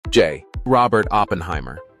Robert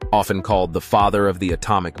Oppenheimer, often called the father of the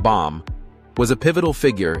atomic bomb, was a pivotal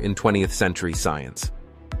figure in 20th century science.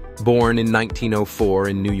 Born in 1904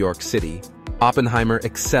 in New York City, Oppenheimer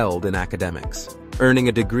excelled in academics, earning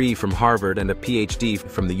a degree from Harvard and a PhD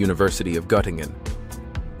from the University of Göttingen.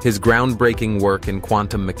 His groundbreaking work in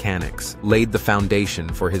quantum mechanics laid the foundation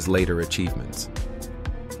for his later achievements.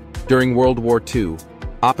 During World War II,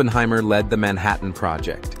 Oppenheimer led the Manhattan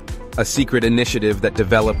Project, a secret initiative that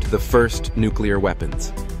developed the first nuclear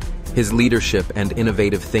weapons. His leadership and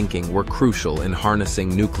innovative thinking were crucial in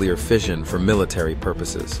harnessing nuclear fission for military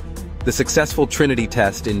purposes. The successful Trinity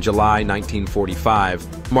test in July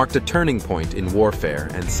 1945 marked a turning point in warfare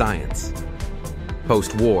and science.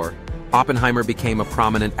 Post-war, Oppenheimer became a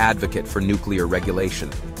prominent advocate for nuclear regulation,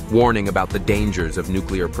 warning about the dangers of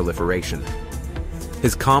nuclear proliferation.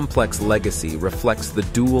 His complex legacy reflects the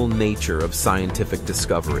dual nature of scientific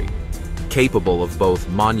discovery, capable of both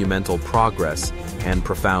monumental progress and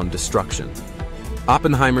profound destruction.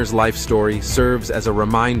 Oppenheimer's life story serves as a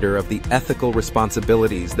reminder of the ethical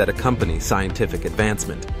responsibilities that accompany scientific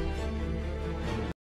advancement.